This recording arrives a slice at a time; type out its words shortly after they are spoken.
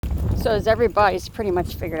So as everybody's pretty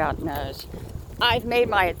much figured out and knows, I've made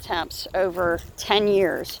my attempts over 10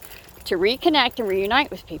 years to reconnect and reunite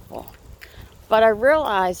with people. But I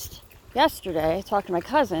realized yesterday, talking to my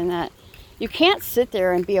cousin, that you can't sit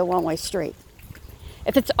there and be a one-way street.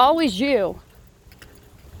 If it's always you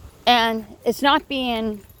and it's not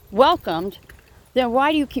being welcomed, then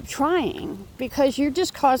why do you keep trying? Because you're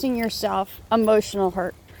just causing yourself emotional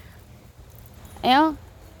hurt. You know?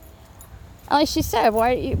 Like she said,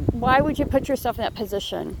 why would you put yourself in that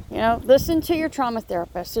position? You know, listen to your trauma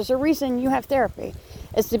therapist. There's a reason you have therapy.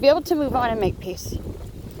 It's to be able to move on and make peace.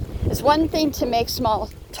 It's one thing to make small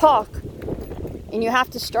talk, and you have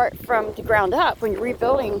to start from the ground up when you're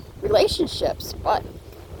rebuilding relationships. But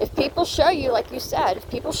if people show you, like you said, if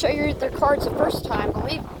people show you their cards the first time,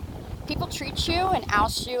 believe me, people treat you and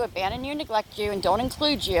oust you, abandon you, neglect you, and don't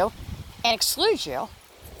include you, and exclude you,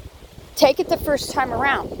 take it the first time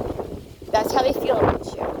around. That's how they feel about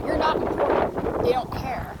you. You're not important. They don't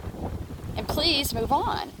care. And please move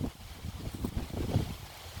on.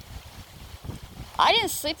 I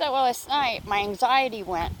didn't sleep that well last night. My anxiety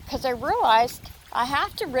went because I realized I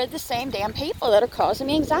have to rid the same damn people that are causing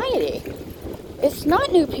me anxiety. It's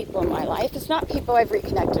not new people in my life. It's not people I've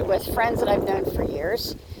reconnected with, friends that I've known for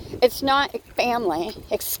years. It's not family,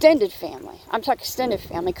 extended family. I'm talking extended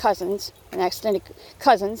family, cousins, and extended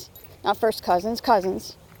cousins, not first cousins,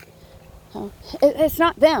 cousins. It's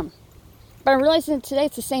not them. But I'm realizing today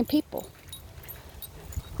it's the same people.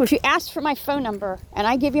 If you ask for my phone number and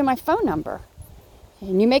I give you my phone number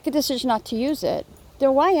and you make a decision not to use it,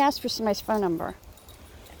 then why ask for somebody's phone number?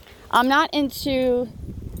 I'm not into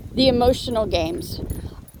the emotional games.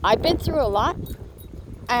 I've been through a lot,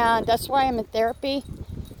 and that's why I'm in therapy.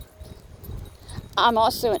 I'm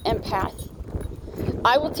also an empath.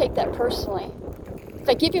 I will take that personally. If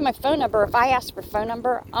I give you my phone number, if I ask for a phone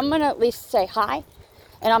number, I'm going to at least say hi,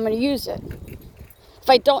 and I'm going to use it. If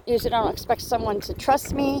I don't use it, I don't expect someone to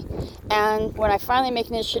trust me, and when I finally make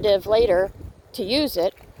initiative later to use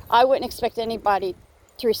it, I wouldn't expect anybody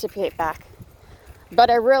to reciprocate back. But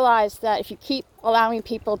I realize that if you keep allowing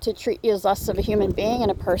people to treat you as less of a human being and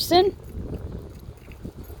a person,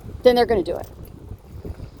 then they're going to do it.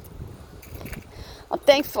 I'm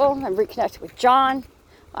thankful. I'm reconnected with John.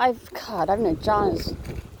 I've known John as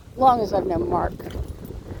long as I've known Mark.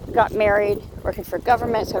 Got married, working for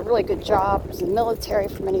government, so had a really good job. Was in the military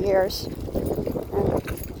for many years.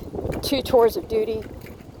 2 tours of duty.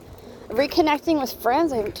 Reconnecting with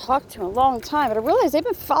friends I haven't talked to in a long time, but I realized they've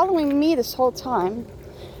been following me this whole time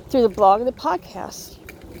through the blog and the podcast.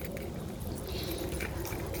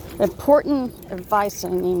 Important advice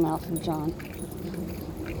in an email from John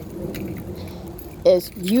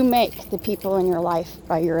is you make the people in your life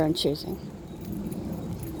by your own choosing.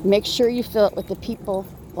 Make sure you fill it with the people,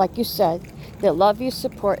 like you said, that love you,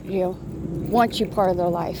 support you, want you part of their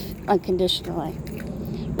life unconditionally,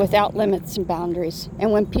 without limits and boundaries.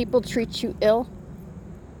 And when people treat you ill,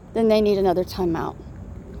 then they need another timeout.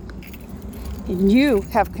 And you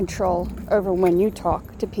have control over when you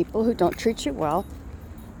talk to people who don't treat you well,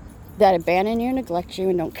 that abandon you, neglect you,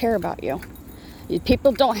 and don't care about you.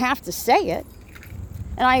 People don't have to say it.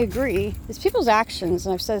 And I agree. It's people's actions,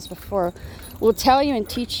 and I've said this before, will tell you and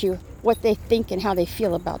teach you what they think and how they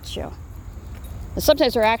feel about you. And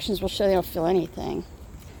sometimes their actions will show they don't feel anything.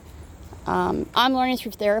 I'm learning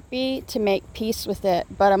through therapy to make peace with it,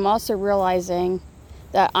 but I'm also realizing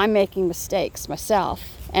that I'm making mistakes myself,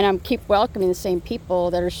 and I'm keep welcoming the same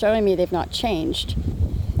people that are showing me they've not changed.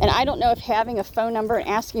 And I don't know if having a phone number and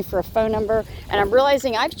asking for a phone number, and I'm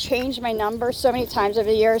realizing I've changed my number so many times over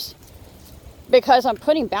the years because I'm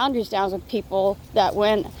putting boundaries down with people that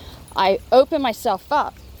when I open myself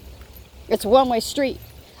up, it's a one-way street.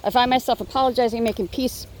 I find myself apologizing, making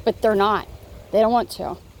peace, but they're not. They don't want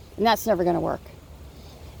to. And that's never going to work.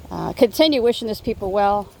 Continue wishing those people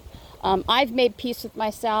well. I've made peace with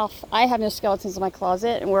myself. I have no skeletons in my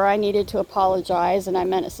closet, and where I needed to apologize, and I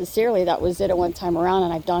meant it sincerely, that was it at one time around,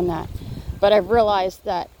 and I've done that. But I've realized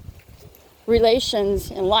that relations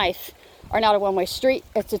in life are not a one-way street.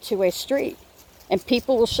 It's a two-way street. And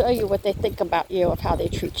people will show you what they think about you, of how they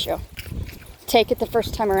treat you. Take it the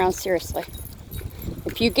first time around seriously.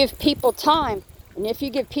 If you give people time, and if you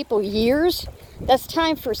give people years, that's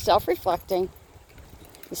time for self-reflecting,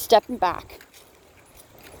 and stepping back,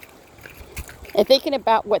 and thinking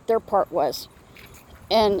about what their part was,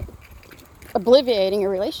 and obliviating a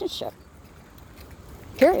relationship.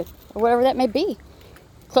 Period. Or whatever that may be.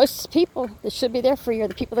 Closest people that should be there for you are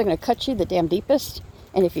the people that are going to cut you the damn deepest.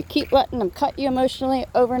 And if you keep letting them cut you emotionally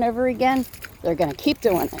over and over again, they're going to keep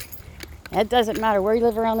doing it. It doesn't matter where you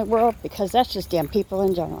live around the world, because that's just damn people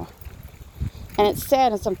in general. And it's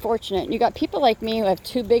sad, it's unfortunate. You got people like me who have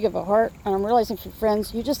too big of a heart, and I'm realizing for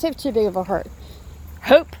friends, you just have too big of a heart.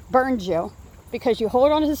 Hope burns you because you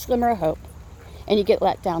hold on to this glimmer of hope and you get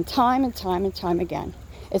let down time and time and time again.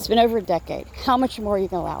 It's been over a decade. How much more are you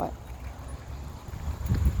going to allow it?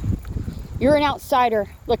 You're an outsider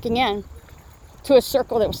looking in to a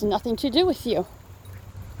circle that was nothing to do with you.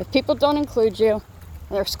 If people don't include you and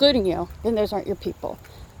they're excluding you, then those aren't your people.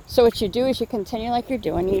 So what you do is you continue like you're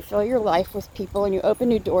doing. You fill your life with people and you open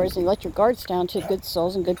new doors and you let your guards down to good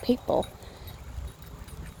souls and good people.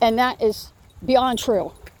 And that is beyond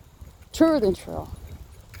true. Truer than true.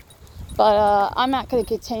 But I'm not going to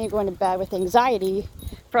continue going to bed with anxiety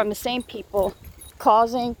from the same people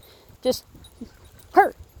causing just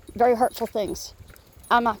hurt, very hurtful things.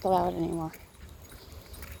 I'm not going to allow it anymore.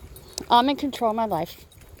 I'm in control of my life.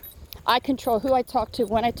 I control who I talk to,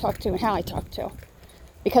 when I talk to, and how I talk to.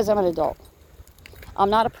 Because I'm an adult. I'm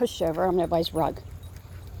not a pushover. I'm nobody's rug.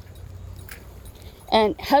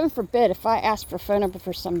 And heaven forbid, if I ask for a phone number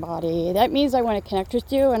for somebody, that means I want to connect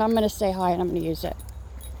with you, and I'm going to say hi, and I'm going to use it.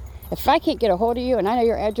 If I can't get a hold of you, and I know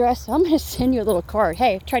your address, I'm going to send you a little card.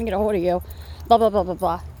 Hey, trying to get a hold of you, blah, blah, blah, blah,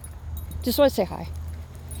 blah. Just want to say hi.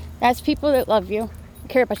 That's people that love you,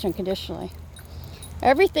 care about you unconditionally.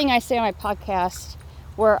 Everything I say on my podcast,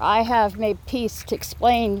 where I have made peace to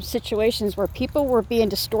explain situations where people were being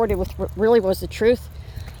distorted with what really was the truth,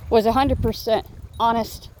 was 100%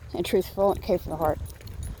 honest and truthful, and it came from the heart.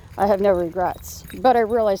 I have no regrets. But I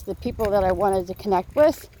realized the people that I wanted to connect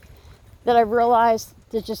with, that I realized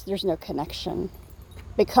that there's no connection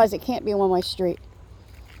because it can't be a one-way street.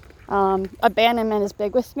 Abandonment is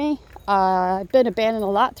big with me. I've been abandoned a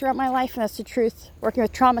lot throughout my life, and that's the truth. Working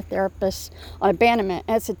with trauma therapists on abandonment,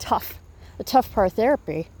 and it's a tough part of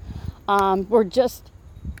therapy. We're just,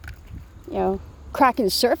 cracking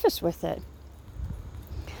the surface with it.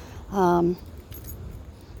 And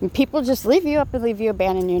people just leave you up and leave you,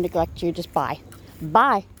 abandon you, neglect you, just bye.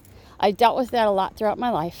 I dealt with that a lot throughout my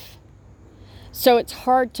life. So it's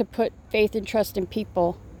hard to put faith and trust in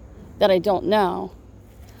people that I don't know.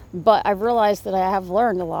 But I've realized that I have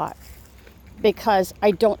learned a lot because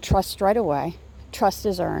I don't trust right away. Trust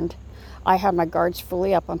is earned. I have my guards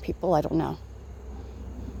fully up on people I don't know.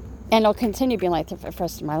 And I'll continue being like that for the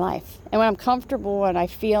rest of my life. And when I'm comfortable and I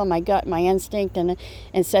feel my gut, my instinct, and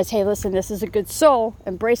says, hey, listen, this is a good soul.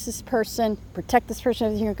 Embrace this person. Protect this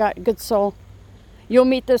person with your good soul. You'll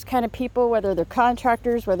meet those kind of people, whether they're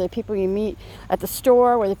contractors, whether they're people you meet at the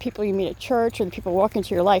store, whether people you meet at church, or the people walk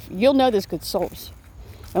into your life. You'll know there's good souls.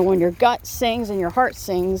 And when your gut sings and your heart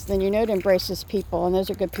sings, then you know to embrace those people, and those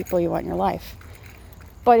are good people you want in your life.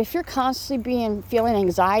 But if you're constantly feeling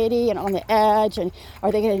anxiety and on the edge, and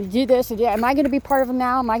are they going to do this? And am I going to be part of them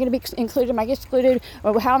now? Am I going to be included? Am I excluded?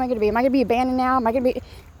 Or how am I going to be? Am I going to be abandoned now? Am I going to be?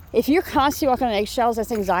 If you're constantly walking on eggshells,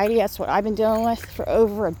 that's anxiety. That's what I've been dealing with for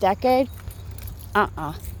over a decade.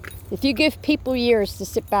 If you give people years to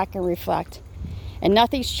sit back and reflect, and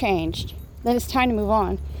nothing's changed, then it's time to move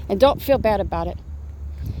on. And don't feel bad about it.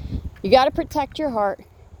 You got to protect your heart.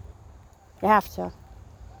 You have to.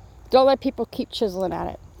 Don't let people keep chiseling at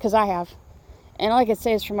it, because I have. And all I can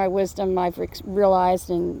say is from my wisdom, I've realized,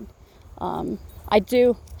 and I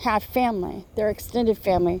do have family. They're extended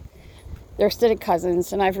family. They're extended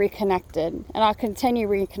cousins, and I've reconnected. And I'll continue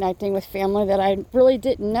reconnecting with family that I really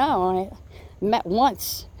didn't know. I met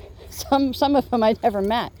once. Some of them I'd never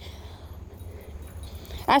met.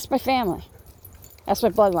 That's my family. That's my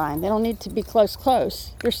bloodline. They don't need to be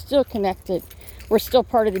close. They're still connected. We're still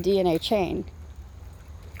part of the DNA chain.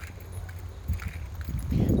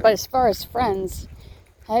 But as far as friends,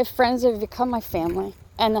 I have friends that have become my family.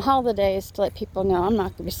 And the holidays, to let people know I'm not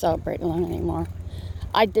going to be celebrating alone anymore.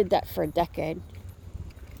 I did that for a decade.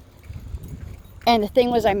 And the thing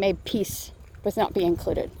was, I made peace with not being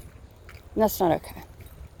included. And that's not okay.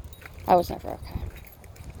 I was never okay.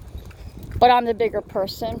 But I'm the bigger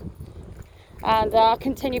person. And I'll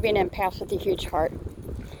continue being an empath with a huge heart.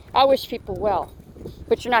 I wish people well.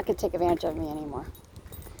 But you're not going to take advantage of me anymore.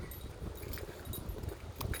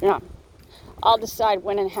 You're not. I'll decide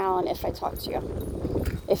when and how and if I talk to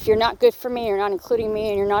you. If you're not good for me, you're not including me,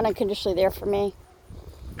 and you're not unconditionally there for me,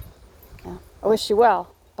 I wish you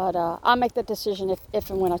well. But I'll make that decision if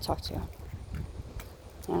and when I talk to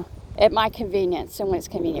you. At my convenience and when it's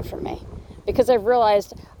convenient for me. Because I've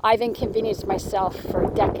realized I've inconvenienced myself for a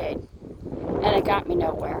decade. And it got me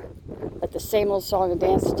nowhere. But the same old song and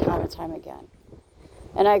dance time and time again.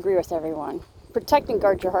 And I agree with everyone. Protect and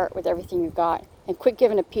guard your heart with everything you've got. And quit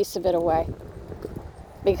giving a piece of it away.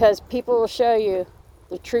 Because people will show you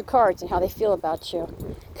the true cards and how they feel about you.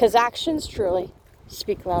 Because actions truly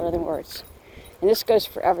speak louder than words. And this goes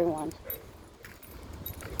for everyone.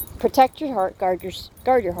 Protect your heart, guard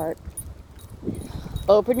your heart.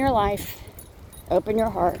 Open your life, open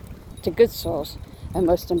your heart to good souls, and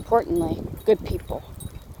most importantly, good people.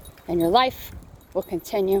 And your life will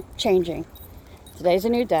continue changing. Today's a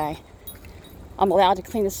new day. I'm allowed to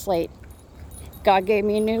clean the slate. God gave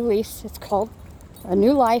me a new lease. It's called a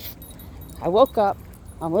new life. I woke up.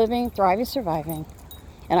 I'm living, thriving, surviving,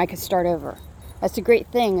 and I can start over. That's the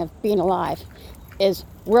great thing of being alive, is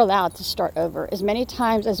we're allowed to start over as many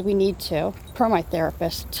times as we need to, per my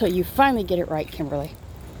therapist, till you finally get it right, Kimberly.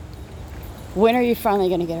 When are you finally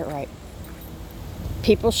going to get it right?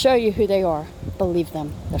 People show you who they are. Believe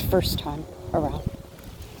them the first time around.